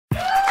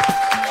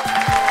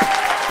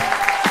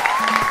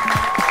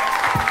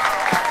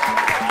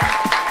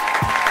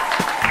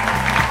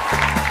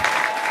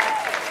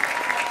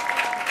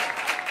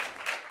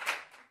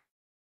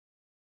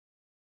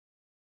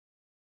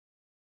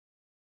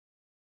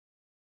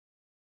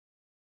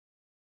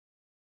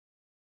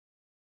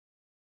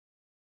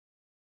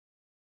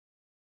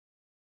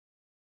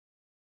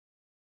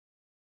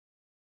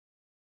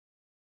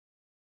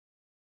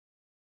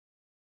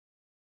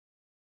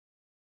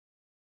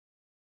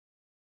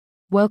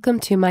Welcome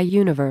to my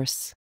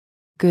universe.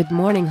 Good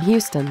morning,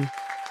 Houston.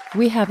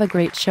 We have a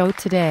great show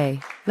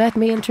today. Let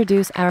me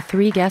introduce our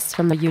 3 guests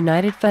from the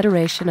United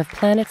Federation of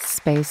Planets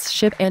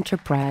Spaceship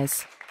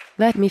Enterprise.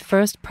 Let me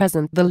first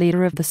present the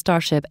leader of the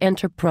Starship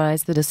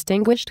Enterprise, the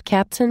distinguished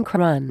Captain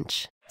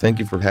Crunch. Thank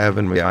you for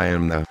having me. I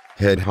am the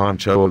head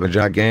honcho of a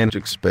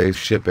gigantic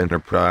spaceship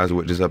enterprise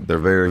which is up there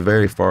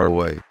very far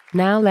away.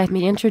 Now let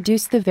me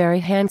introduce the very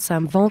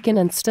handsome Vulcan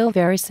and still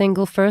very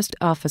single First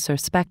Officer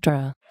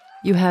Spectra.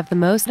 You have the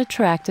most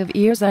attractive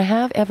ears I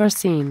have ever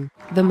seen,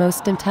 the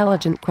most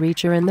intelligent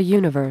creature in the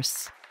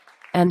universe.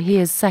 And he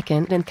is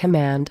second in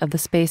command of the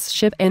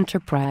Spaceship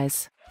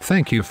Enterprise.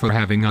 Thank you for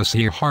having us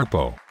here,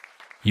 Harpo.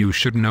 You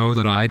should know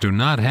that I do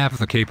not have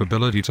the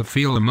capability to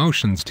feel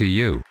emotions to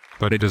you,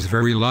 but it is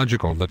very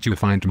logical that you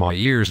find my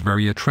ears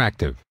very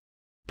attractive.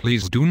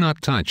 Please do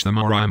not touch them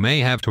or I may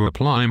have to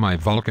apply my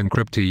Vulcan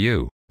grip to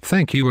you.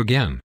 Thank you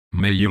again.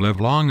 May you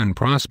live long and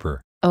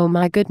prosper. Oh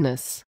my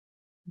goodness.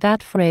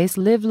 That phrase,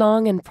 live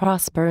long and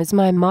prosper, is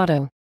my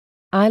motto.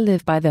 I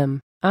live by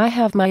them. I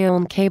have my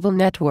own cable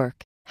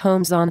network,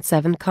 homes on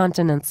 7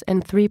 continents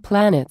and 3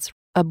 planets,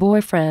 a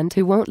boyfriend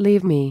who won't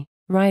leave me,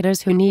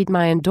 writers who need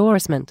my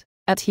endorsement,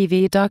 a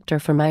TV doctor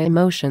for my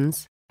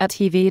emotions, a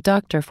TV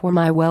doctor for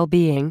my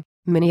well-being,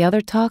 many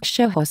other talk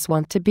show hosts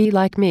want to be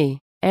like me,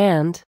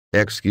 and...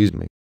 Excuse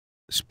me.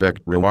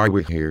 Spectra, why are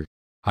we here?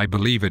 I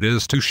believe it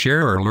is to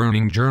share our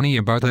learning journey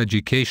about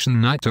education,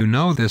 not to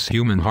know this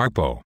human,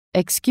 Harpo.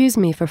 Excuse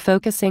me for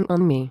focusing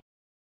on me.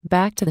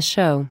 Back to the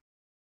show.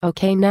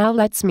 Okay, now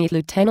let's meet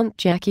Lieutenant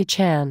Jackie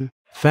Chan.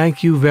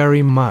 Thank you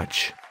very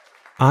much.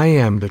 I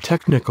am the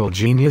technical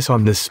genius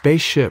on this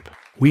spaceship.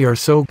 We are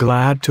so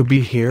glad to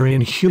be here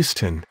in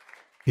Houston.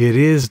 It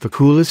is the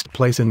coolest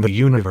place in the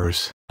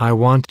universe. I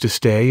want to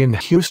stay in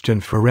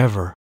Houston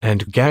forever,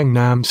 and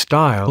Gangnam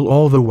Style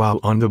all the while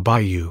on the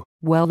bayou.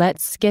 Well,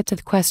 let's get to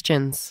the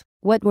questions.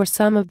 What were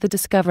some of the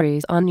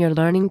discoveries on your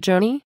learning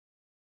journey?